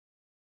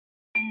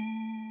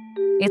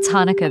It's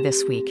Hanukkah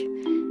this week,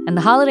 and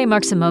the holiday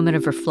marks a moment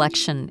of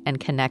reflection and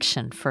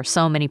connection for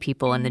so many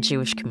people in the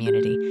Jewish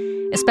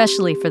community,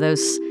 especially for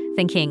those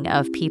thinking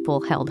of people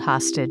held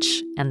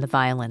hostage and the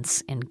violence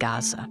in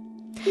Gaza.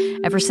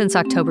 Ever since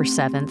October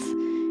 7th,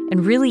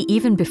 and really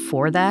even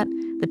before that,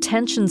 the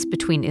tensions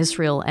between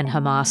Israel and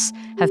Hamas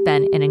have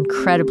been an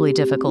incredibly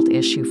difficult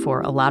issue for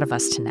a lot of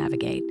us to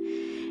navigate.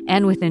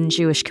 And within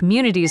Jewish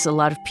communities, a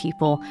lot of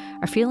people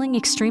are feeling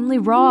extremely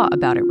raw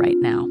about it right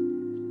now.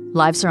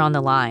 Lives are on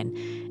the line,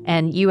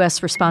 and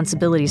U.S.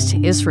 responsibilities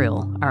to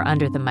Israel are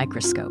under the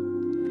microscope.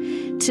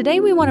 Today,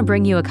 we want to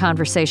bring you a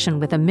conversation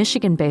with a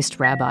Michigan-based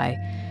rabbi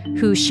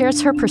who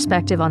shares her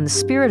perspective on the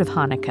spirit of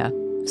Hanukkah,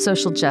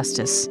 social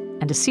justice,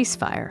 and a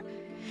ceasefire.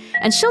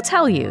 And she'll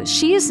tell you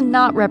she is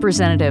not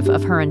representative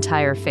of her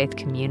entire faith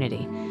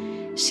community.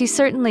 She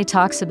certainly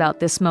talks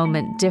about this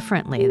moment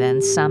differently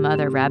than some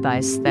other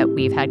rabbis that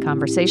we've had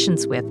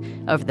conversations with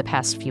over the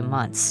past few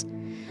months.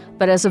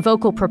 But as a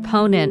vocal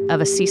proponent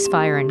of a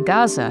ceasefire in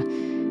Gaza,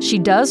 she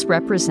does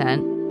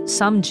represent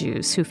some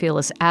Jews who feel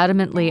as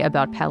adamantly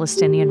about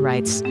Palestinian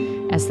rights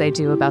as they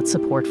do about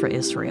support for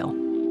Israel.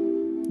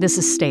 This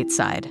is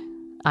Stateside.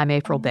 I'm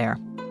April Baer.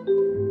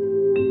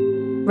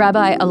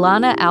 Rabbi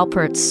Alana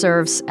Alpert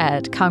serves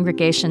at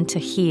Congregation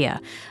Tehillah,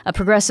 a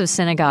progressive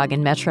synagogue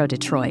in Metro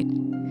Detroit.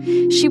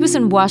 She was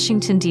in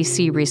Washington,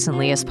 D.C.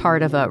 recently as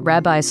part of a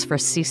Rabbis for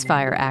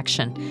Ceasefire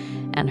action,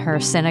 and her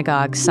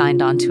synagogue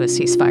signed on to a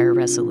ceasefire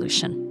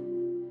resolution.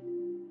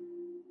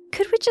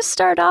 Could we just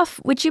start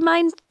off? Would you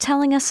mind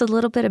telling us a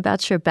little bit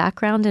about your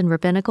background in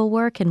rabbinical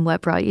work and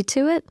what brought you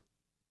to it?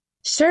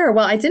 Sure.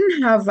 Well, I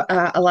didn't have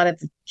a lot of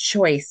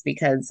choice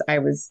because I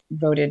was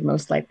voted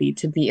most likely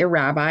to be a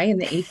rabbi in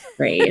the 8th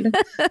grade.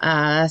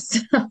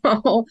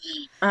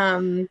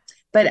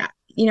 But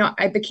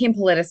I became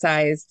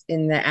politicized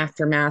in the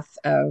aftermath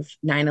of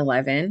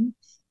 9/11.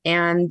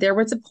 And there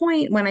was a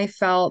point when I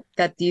felt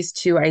that these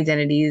two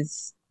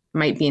identities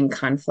might be in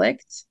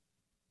conflict.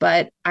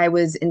 But I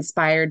was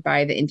inspired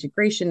by the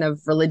integration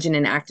of religion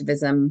and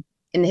activism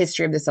in the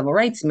history of the civil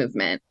rights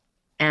movement,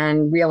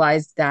 and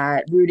realized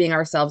that rooting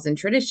ourselves in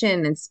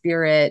tradition and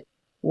spirit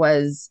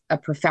was a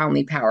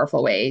profoundly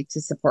powerful way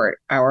to support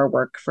our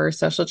work for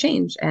social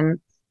change. And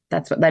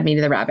that's what led me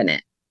to the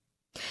rabbinate.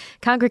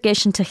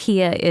 Congregation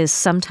Tehillah is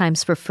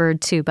sometimes referred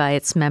to by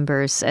its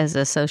members as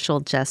a social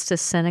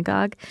justice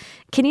synagogue.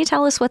 Can you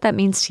tell us what that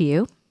means to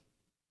you?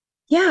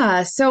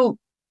 Yeah. So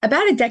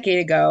about a decade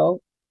ago,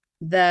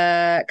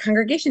 the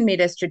congregation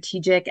made a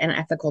strategic and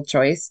ethical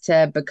choice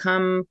to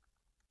become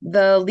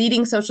the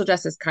leading social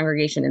justice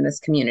congregation in this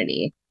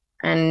community.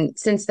 And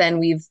since then,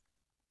 we've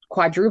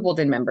quadrupled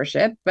in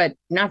membership, but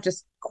not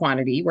just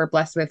quantity. We're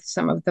blessed with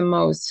some of the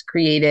most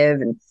creative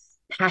and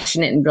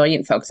passionate and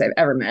brilliant folks I've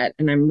ever met.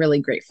 And I'm really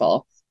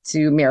grateful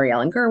to Mary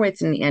Ellen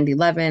Gurwitz and Andy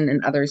Levin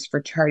and others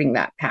for charting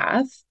that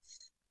path,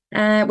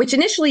 which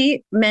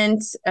initially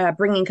meant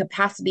bringing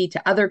capacity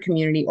to other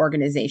community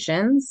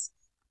organizations.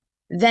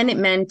 Then it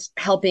meant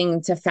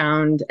helping to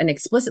found an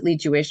explicitly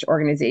Jewish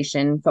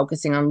organization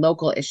focusing on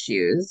local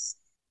issues.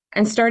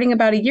 And starting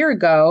about a year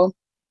ago,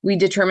 we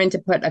determined to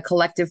put a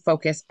collective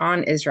focus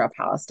on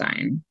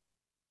Israel-Palestine.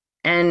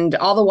 And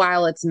all the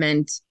while, it's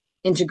meant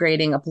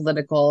integrating a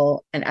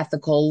political and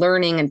ethical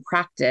learning and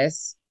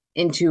practice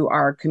into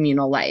our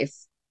communal life.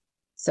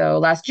 So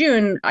last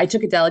June, I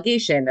took a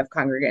delegation of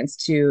congregants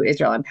to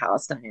Israel and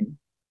Palestine.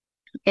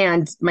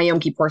 And my Yom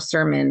Kippur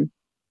sermon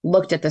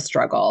looked at the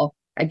struggle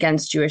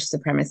against Jewish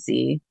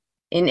supremacy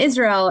in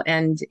Israel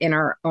and in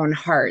our own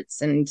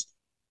hearts. And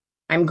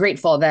I'm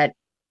grateful that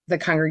the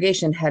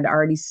congregation had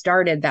already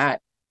started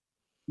that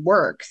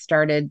work,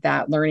 started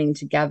that learning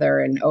together,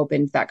 and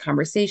opened that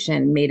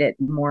conversation, made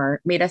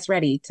us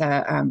ready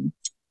to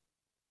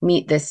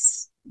meet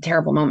this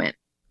terrible moment.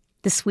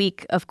 This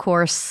week, of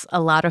course,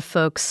 a lot of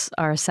folks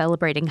are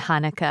celebrating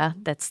Hanukkah.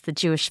 That's the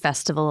Jewish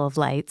festival of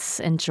lights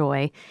and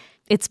joy.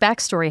 Its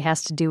backstory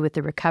has to do with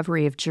the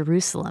recovery of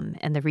Jerusalem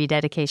and the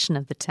rededication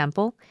of the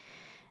temple.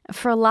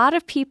 For a lot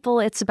of people,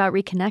 it's about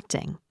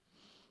reconnecting.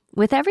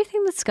 With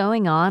everything that's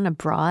going on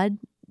abroad,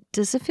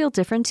 does it feel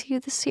different to you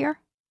this year?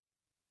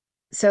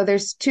 So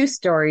there's two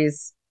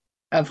stories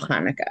of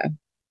Hanukkah,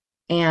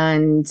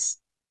 and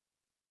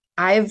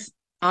I've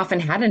often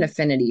had an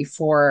affinity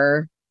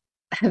for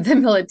the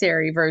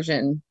military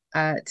version,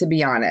 to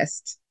be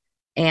honest,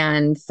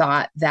 and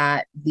thought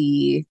that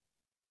the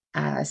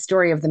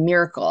story of the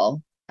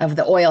miracle of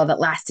the oil that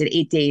lasted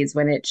 8 days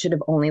when it should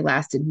have only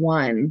lasted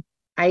one.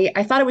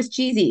 I thought it was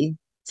cheesy,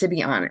 to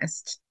be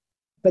honest.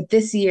 But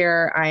this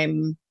year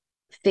I'm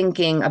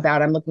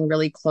looking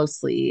really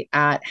closely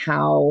at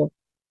how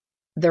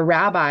the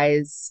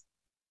rabbis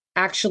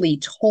actually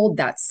told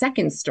that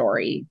second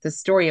story, the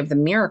story of the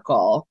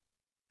miracle,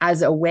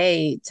 as a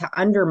way to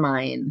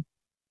undermine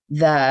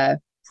the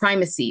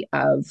primacy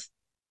of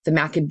the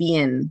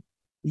Maccabean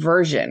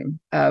version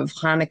of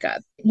Hanukkah.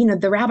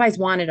 The rabbis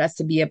wanted us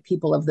to be a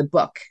people of the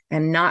book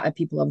and not a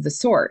people of the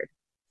sword.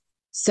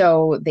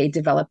 So they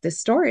developed this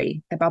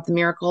story about the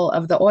miracle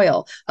of the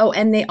oil. Oh,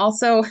 and they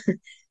also,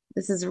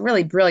 this is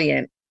really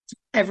brilliant,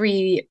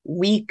 Every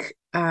week,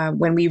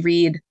 when we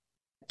read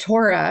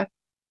Torah,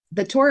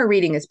 the Torah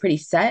reading is pretty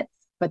set,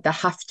 but the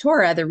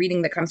Haftorah, the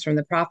reading that comes from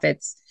the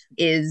prophets,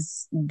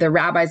 is the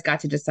rabbis got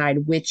to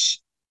decide which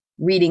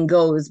reading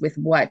goes with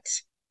what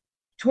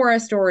Torah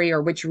story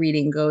or which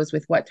reading goes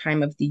with what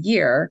time of the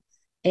year.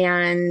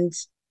 And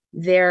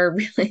their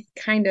really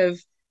kind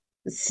of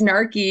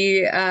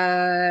snarky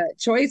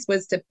choice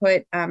was to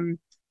put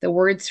the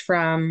words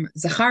from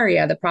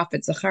Zechariah, the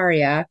prophet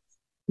Zechariah,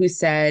 who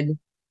said,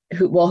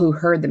 who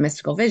heard the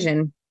mystical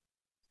vision,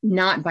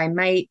 not by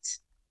might,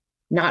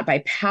 not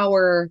by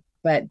power,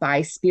 but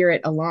by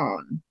spirit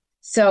alone.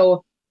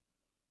 So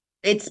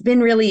it's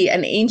been really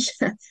an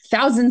ancient,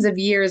 thousands of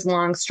years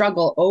long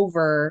struggle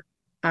over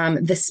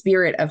the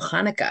spirit of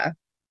Hanukkah.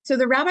 So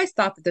the rabbis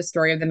thought that the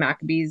story of the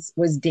Maccabees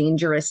was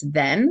dangerous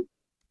then.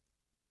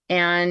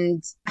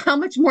 And how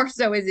much more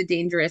so is it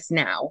dangerous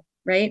now,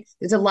 right?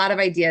 There's a lot of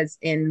ideas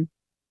in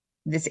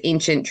this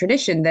ancient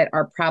tradition that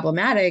are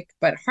problematic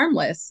but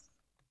harmless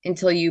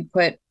until you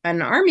put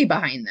an army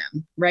behind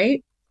them,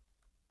 right?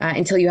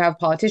 Until you have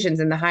politicians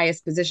in the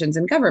highest positions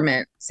in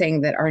government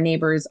saying that our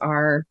neighbors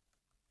are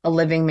a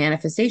living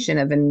manifestation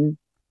of an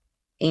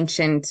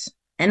ancient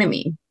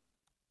enemy.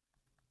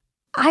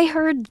 I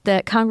heard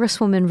that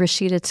Congresswoman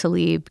Rashida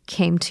Tlaib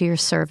came to your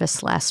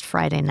service last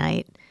Friday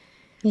night.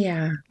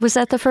 Yeah. Was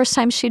that the first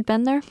time she'd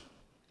been there?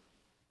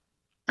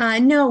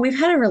 No, we've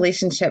had a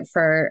relationship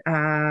for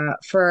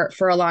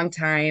a long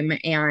time,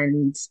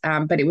 and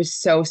but it was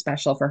so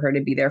special for her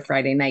to be there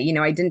Friday night. You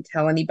know, I didn't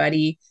tell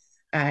anybody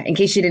in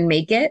case she didn't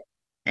make it,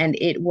 and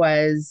it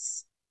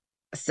was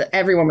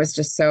everyone was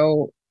just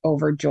so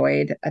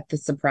overjoyed at the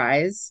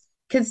surprise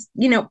because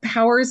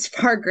powers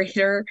far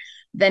greater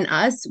than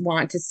us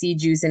want to see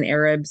Jews and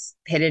Arabs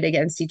pitted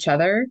against each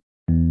other.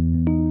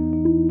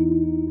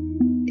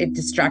 It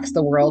distracts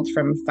the world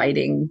from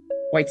fighting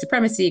white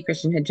supremacy,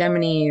 Christian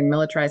hegemony,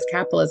 militarized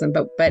capitalism.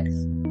 But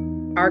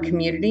our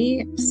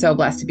community, so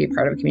blessed to be a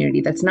part of a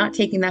community that's not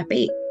taking that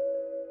bait.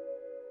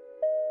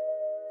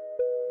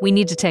 We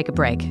need to take a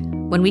break.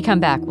 When we come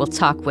back, we'll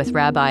talk with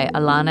Rabbi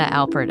Alana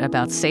Alpert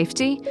about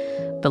safety,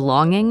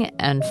 belonging,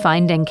 and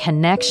finding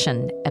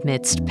connection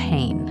amidst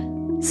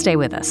pain. Stay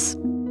with us.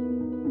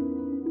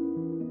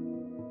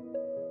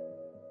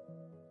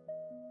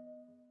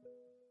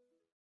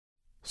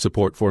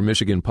 Support for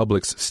Michigan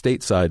Public's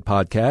Stateside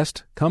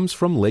podcast comes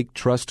from Lake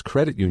Trust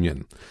Credit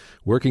Union,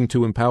 working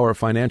to empower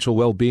financial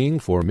well-being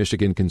for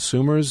Michigan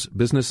consumers,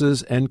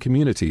 businesses, and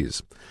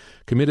communities.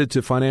 Committed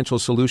to financial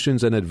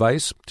solutions and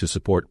advice to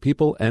support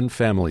people and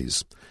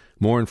families.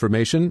 More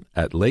information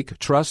at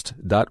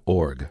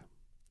laketrust.org.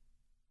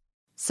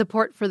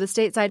 Support for the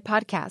Stateside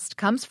podcast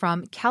comes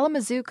from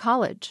Kalamazoo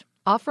College,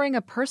 offering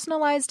a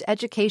personalized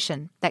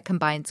education that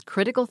combines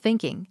critical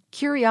thinking,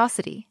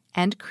 curiosity,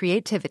 and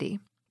creativity.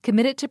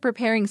 Committed to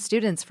preparing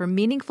students for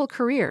meaningful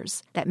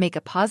careers that make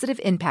a positive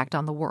impact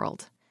on the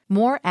world.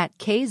 More at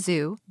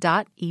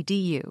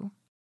kzoo.edu.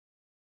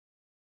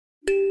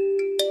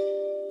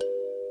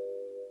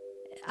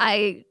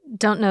 I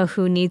don't know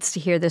who needs to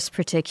hear this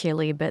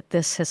particularly, but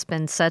this has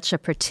been such a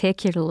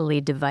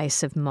particularly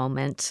divisive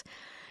moment.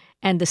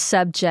 And the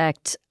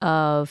subject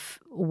of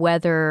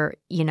whether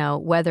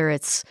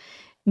it's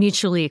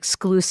mutually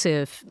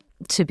exclusive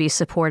to be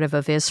supportive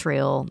of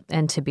Israel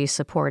and to be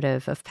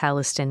supportive of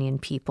Palestinian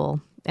people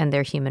and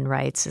their human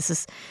rights.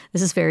 This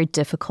is very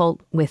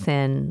difficult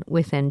within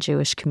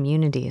Jewish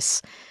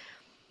communities.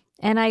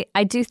 And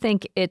I do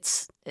think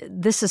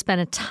this has been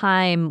a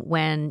time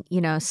when,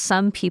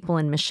 some people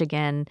in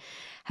Michigan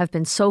have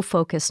been so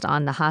focused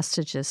on the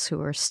hostages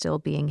who are still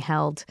being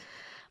held.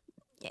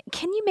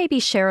 Can you maybe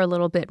share a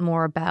little bit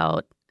more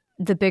about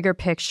the bigger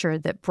picture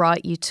that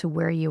brought you to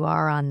where you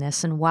are on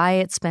this and why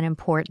it's been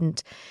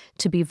important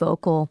to be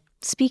vocal,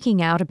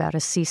 speaking out about a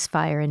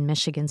ceasefire in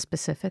Michigan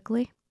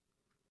specifically?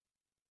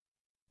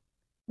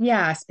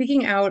 Yeah,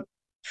 speaking out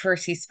for a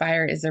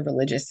ceasefire is a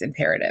religious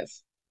imperative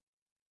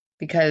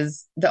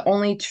because the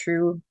only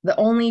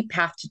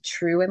path to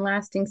true and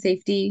lasting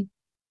safety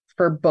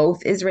for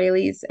both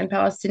Israelis and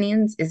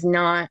Palestinians is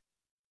not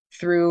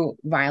through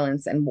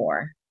violence and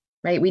war,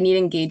 right? We need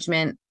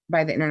engagement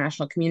by the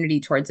international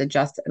community towards a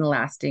just and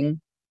lasting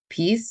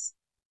peace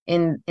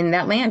in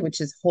that land,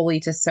 which is holy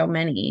to so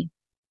many.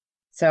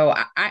 So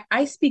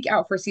I speak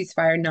out for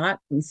ceasefire, not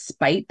in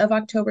spite of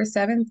October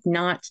 7th,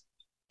 not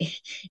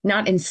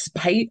in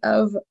spite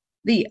of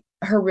the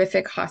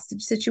horrific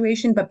hostage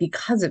situation, but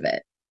because of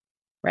it,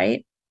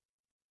 right?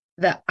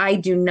 That I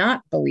do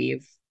not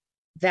believe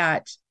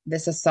that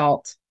this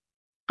assault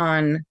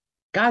on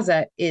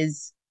Gaza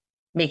is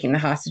making the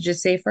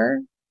hostages safer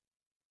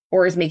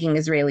or is making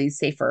Israelis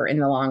safer in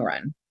the long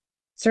run.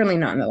 Certainly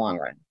not in the long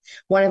run.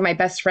 One of my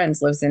best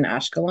friends lives in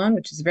Ashkelon,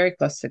 which is very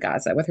close to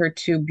Gaza, with her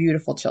two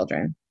beautiful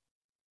children.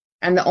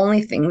 And the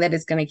only thing that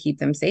is going to keep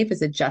them safe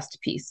is a just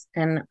peace.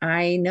 And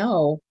I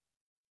know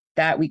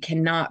that we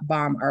cannot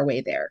bomb our way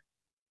there.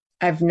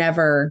 I've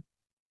never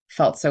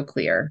felt so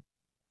clear.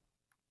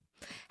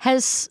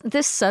 Has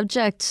this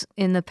subject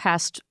in the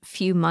past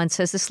few months,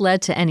 has this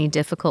led to any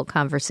difficult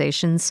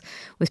conversations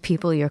with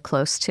people you're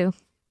close to?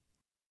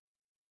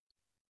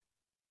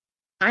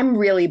 I'm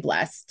really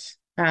blessed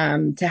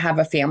to have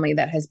a family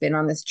that has been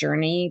on this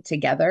journey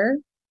together.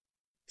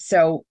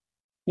 So,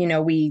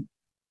 we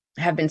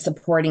have been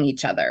supporting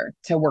each other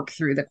to work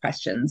through the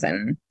questions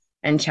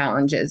and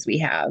challenges we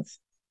have.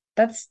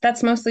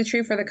 That's mostly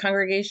true for the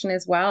congregation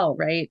as well,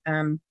 right?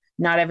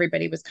 Not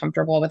everybody was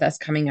comfortable with us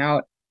coming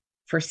out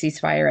for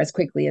ceasefire as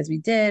quickly as we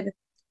did,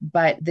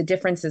 but the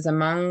differences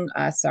among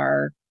us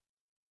are,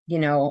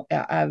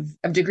 of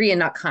degree and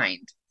not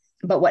kind.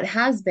 But what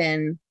has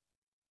been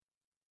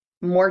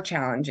more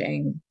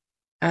challenging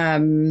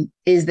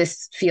is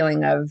this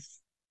feeling of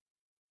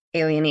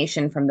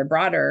alienation from the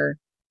broader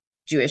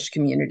Jewish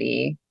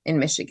community in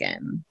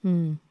Michigan.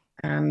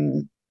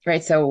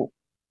 Right. So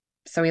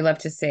we love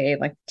to say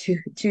like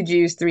two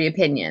Jews, three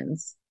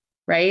opinions,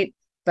 right?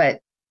 But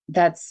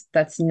that's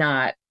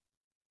not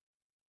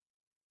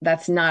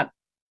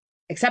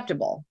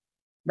acceptable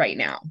right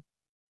now.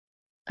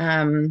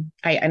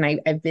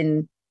 I've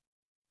been,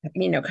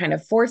 kind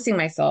of forcing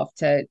myself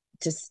to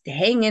just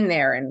hang in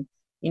there and,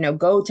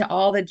 go to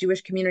all the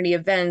Jewish community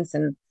events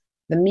and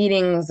the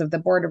meetings of the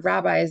board of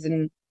rabbis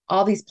and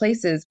all these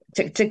places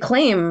to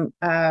claim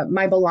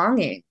my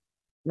belonging,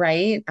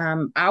 right?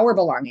 Our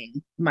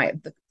belonging,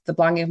 the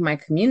belonging of my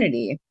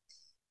community.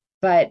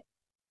 But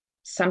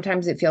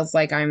sometimes it feels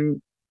like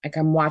I'm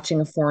watching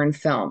a foreign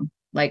film,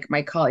 like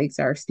my colleagues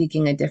are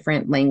speaking a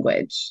different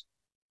language.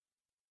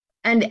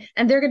 And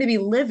they're going to be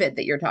livid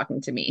that you're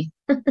talking to me,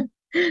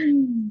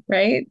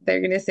 right?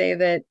 They're going to say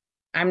that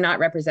I'm not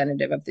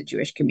representative of the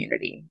Jewish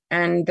community.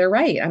 And they're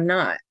right, I'm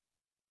not.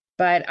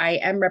 But I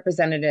am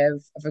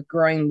representative of a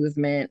growing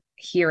movement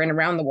here and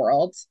around the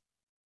world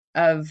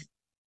of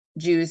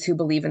Jews who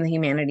believe in the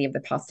humanity of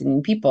the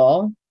Palestinian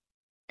people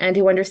and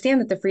who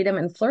understand that the freedom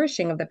and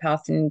flourishing of the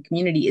Palestinian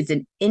community is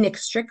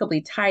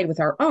inextricably tied with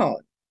our own,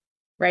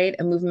 right?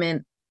 A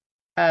movement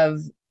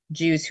of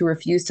Jews who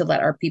refuse to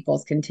let our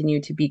peoples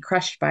continue to be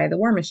crushed by the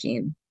war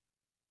machine.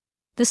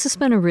 This has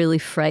been a really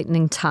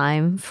frightening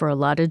time for a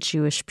lot of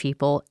Jewish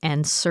people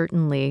and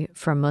certainly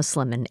for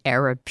Muslim and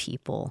Arab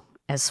people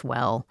as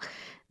well.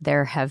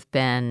 There have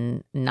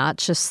been not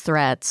just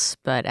threats,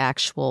 but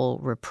actual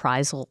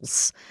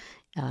reprisals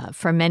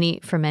for many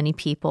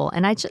people.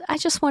 And I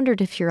just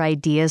wondered if your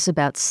ideas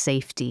about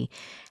safety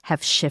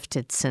have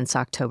shifted since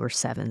October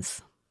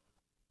 7th.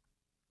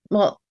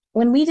 Well,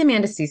 when we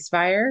demand a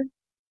ceasefire,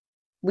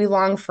 we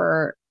long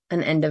for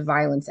an end of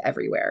violence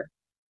everywhere,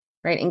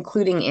 right?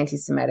 Including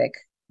anti-Semitic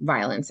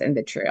violence and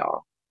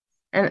vitriol.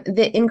 And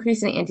the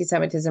increase in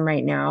anti-Semitism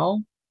right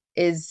now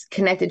is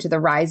connected to the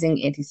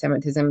rising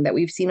anti-Semitism that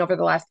we've seen over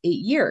the last 8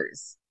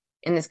 years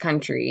in this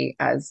country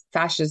as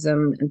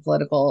fascism and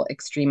political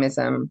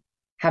extremism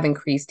have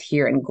increased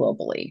here and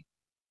globally.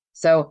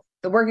 So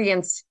the work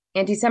against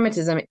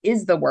anti-Semitism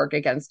is the work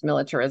against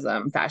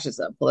militarism,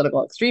 fascism,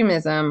 political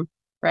extremism,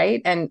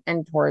 right? And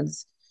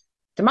towards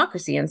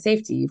democracy and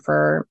safety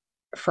for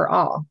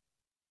all.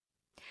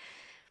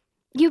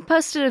 You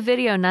posted a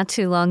video not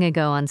too long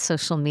ago on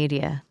social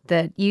media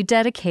that you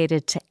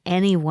dedicated to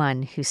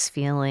anyone who's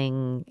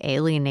feeling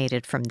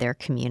alienated from their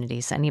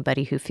communities,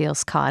 anybody who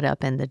feels caught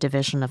up in the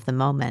division of the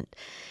moment,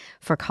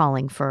 for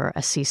calling for a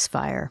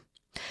ceasefire.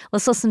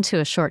 Let's listen to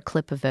a short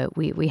clip of it.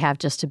 We have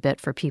just a bit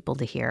for people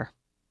to hear.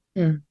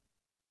 I'm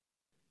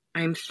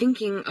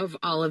thinking of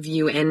all of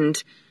you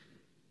and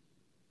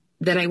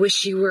that I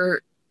wish you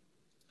were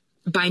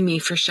by me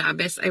for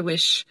Shabbos. I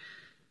wish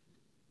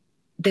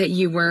that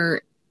you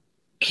were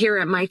here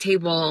at my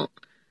table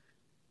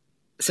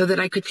so that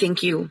I could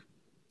thank you.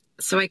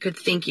 So I could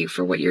thank you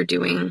for what you're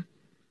doing.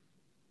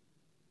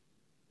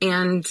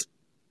 And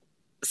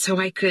so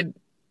I could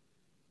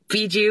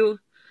feed you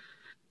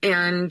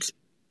and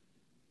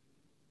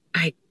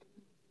I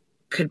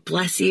could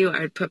bless you. I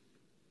would put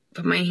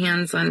my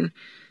hands on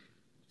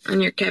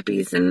your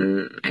kepis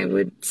and I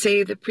would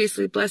say the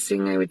priestly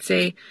blessing. I would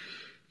say,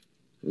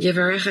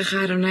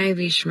 Yevarechecha Adonai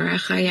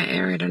v'yishmerecha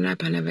ya'er Adonai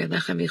panav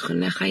elecha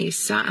v'yichunecha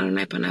yisa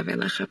Adonai panav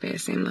elecha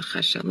v'yasem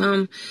lecha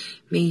shalom.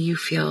 May you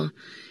feel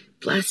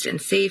blessed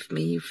and safe.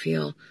 May you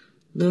feel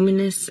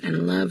luminous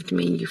and loved.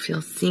 May you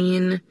feel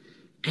seen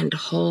and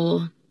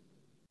whole.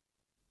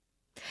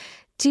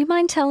 Do you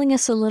mind telling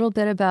us a little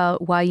bit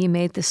about why you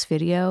made this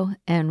video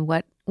and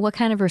what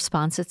kind of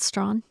response it's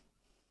drawn?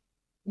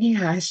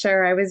 Yeah,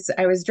 sure. I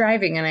was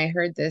driving and I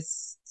heard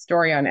this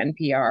story on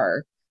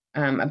NPR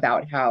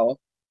about how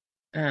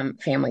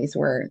families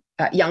were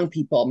young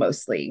people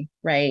mostly,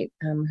 right,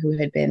 who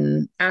had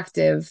been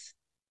active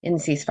in the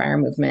ceasefire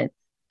movement,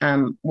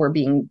 were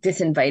being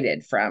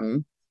disinvited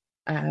from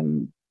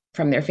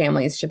their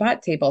families'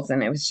 Shabbat tables,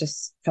 and it was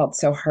just felt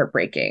so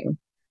heartbreaking.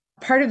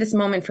 Part of this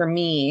moment for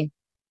me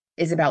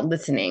is about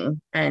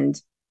listening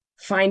and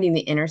finding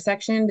the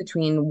intersection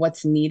between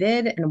what's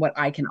needed and what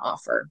I can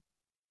offer.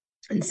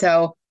 And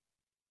so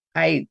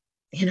I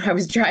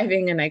was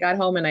driving and I got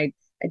home and I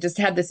just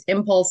had this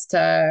impulse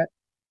to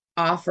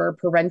offer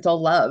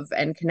parental love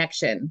and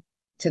connection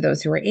to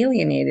those who are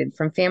alienated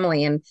from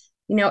family. And,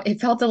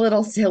 it felt a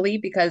little silly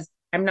because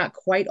I'm not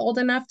quite old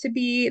enough to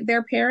be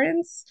their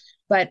parents,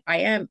 but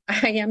I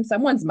am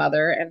someone's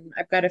mother, and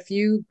I've got a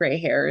few gray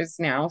hairs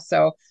now.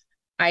 So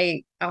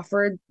I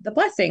offered the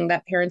blessing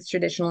that parents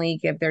traditionally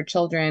give their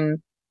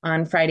children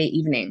on Friday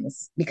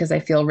evenings because I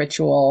feel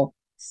ritual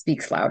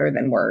speaks louder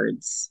than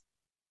words.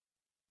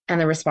 And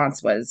the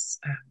response was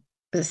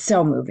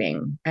so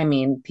moving. I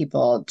mean,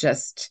 people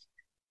just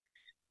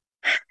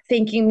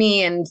thanking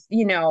me and,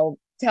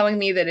 telling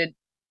me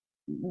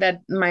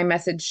that my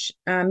message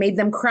made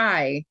them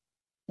cry,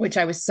 which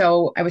I was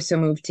so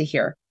moved to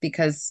hear,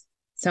 because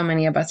so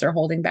many of us are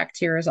holding back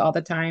tears all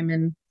the time,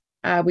 and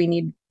we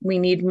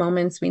need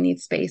moments, we need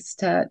space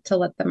to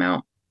let them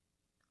out.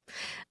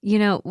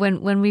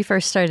 When we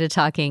first started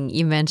talking,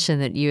 you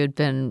mentioned that you had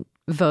been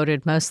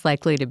voted most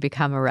likely to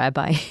become a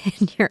rabbi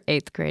in your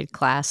 8th grade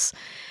class.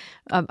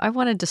 I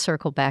wanted to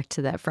circle back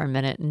to that for a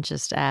minute and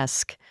just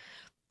ask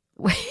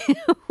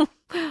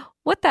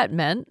what that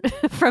meant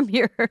from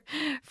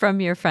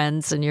your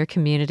friends and your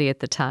community at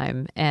the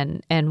time,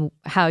 and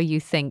how you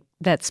think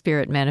that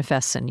spirit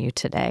manifests in you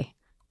today.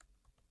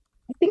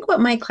 I think what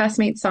my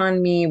classmates saw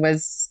in me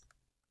was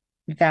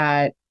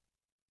that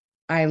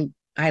I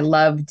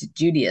loved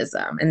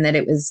Judaism, and that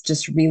it was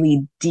just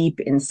really deep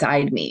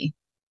inside me,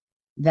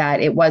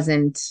 that it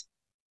wasn't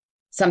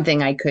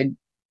something I could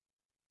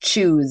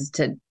choose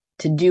to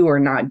do or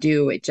not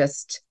do. It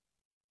just,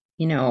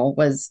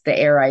 was the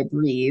air I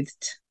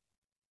breathed.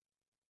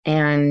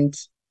 And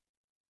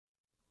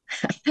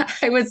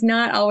I was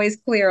not always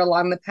clear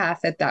along the path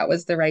that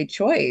was the right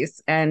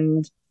choice.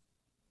 And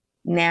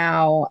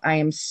now I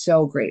am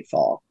so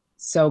grateful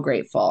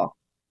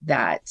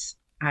that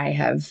I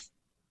have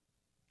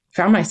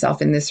found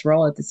myself in this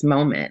role at this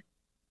moment.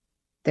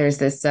 There's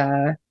this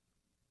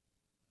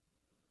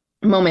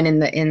moment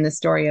in the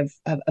story of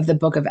the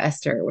book of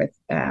Esther with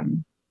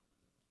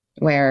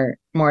where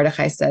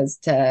Mordecai says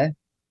to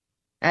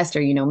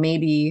Esther,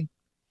 maybe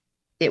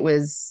it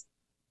was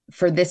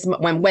for this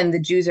when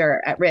the Jews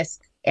are at risk,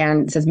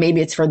 and says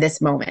maybe it's for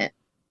this moment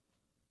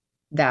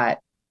that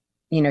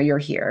you're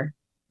here.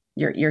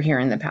 You're here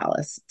in the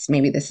palace.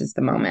 Maybe this is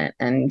the moment.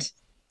 And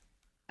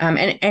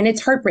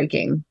it's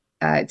heartbreaking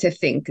to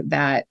think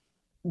that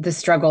the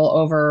struggle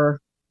over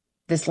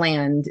this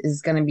land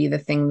is going to be the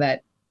thing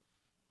that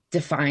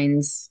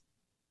defines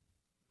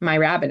my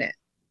rabbinate.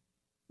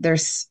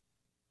 There's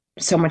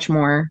so much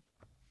more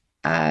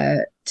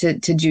to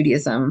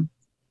Judaism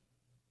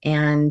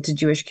and to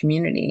Jewish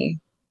community.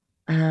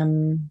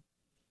 And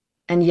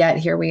yet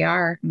here we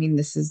are. I mean,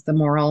 this is the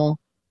moral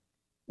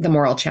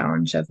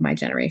challenge of my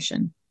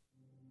generation.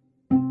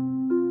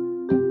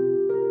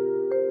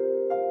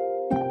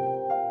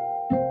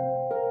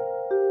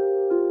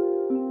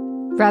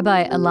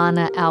 Rabbi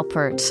Ilana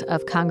Alpert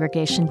of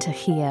Congregation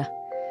Tehillah.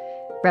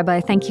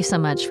 Rabbi, thank you so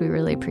much. We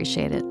really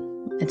appreciate it.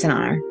 It's an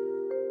honor.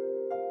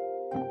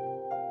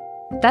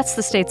 That's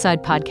the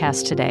Stateside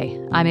Podcast today.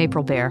 I'm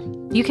April Baer.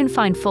 You can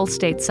find full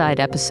Stateside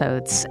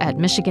episodes at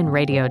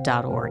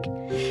michiganradio.org.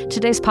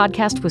 Today's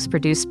podcast was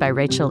produced by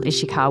Rachel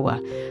Ishikawa.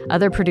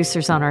 Other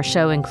producers on our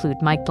show include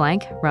Mike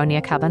Blank,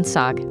 Ronia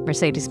Kabansag,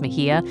 Mercedes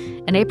Mejia,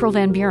 and April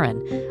Van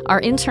Buren.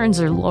 Our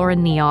interns are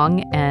Lauren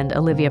Neong and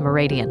Olivia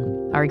Moradian.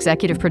 Our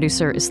executive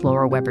producer is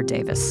Laura Weber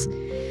Davis.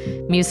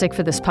 Music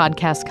for this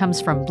podcast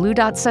comes from Blue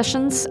Dot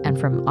Sessions and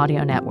from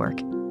Audio Network.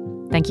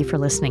 Thank you for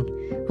listening.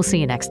 We'll see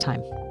you next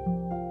time.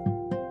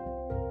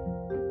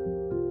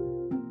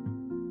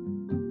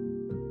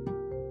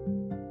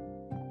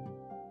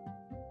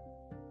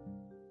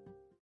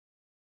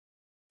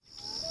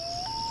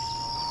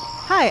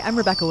 Hi, I'm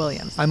Rebecca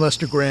Williams. I'm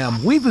Lester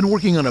Graham. We've been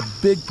working on a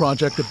big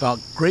project about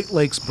Great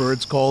Lakes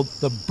birds called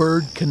the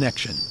Bird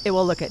Connection. It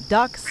will look at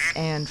ducks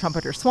and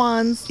trumpeter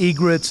swans,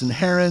 Egrets and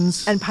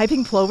herons. And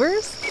piping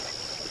plovers.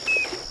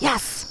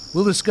 Yes!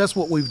 We'll discuss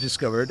what we've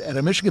discovered at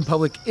a Michigan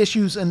Public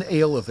Issues and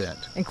Ale event,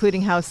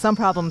 including how some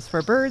problems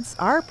for birds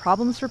are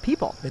problems for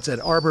people. It's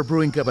at Arbor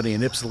Brewing Company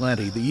in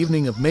Ypsilanti, the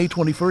evening of May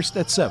 21st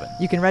at 7.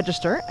 You can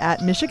register at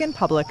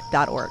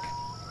michiganpublic.org.